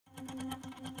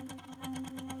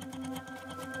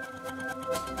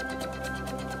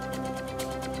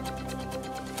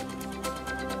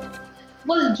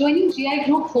Well, joining GI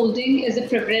Group Holding is a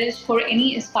privilege for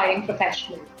any aspiring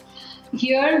professional.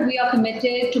 Here, we are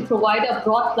committed to provide a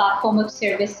broad platform of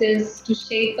services to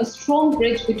shape a strong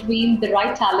bridge between the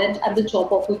right talent and the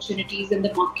job opportunities in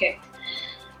the market.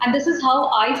 And this is how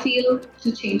I feel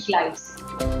to change lives.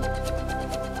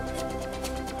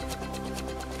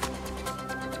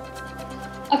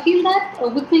 I feel that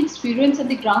with my experience and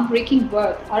the groundbreaking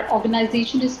work our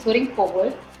organization is putting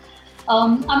forward,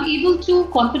 I'm able to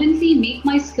confidently make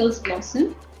my skills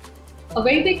blossom. A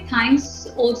very big thanks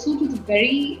also to the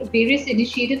very various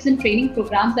initiatives and training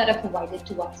programs that are provided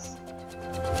to us.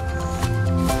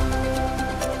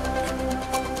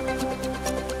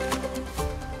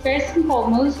 First and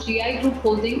foremost, GI Group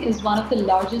Holding is one of the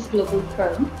largest global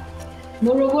firms.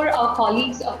 Moreover, our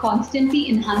colleagues are constantly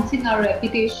enhancing our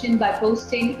reputation by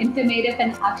posting informative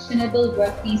and actionable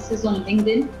work pieces on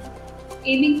LinkedIn,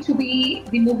 aiming to be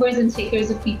the movers and shakers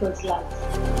of people's lives.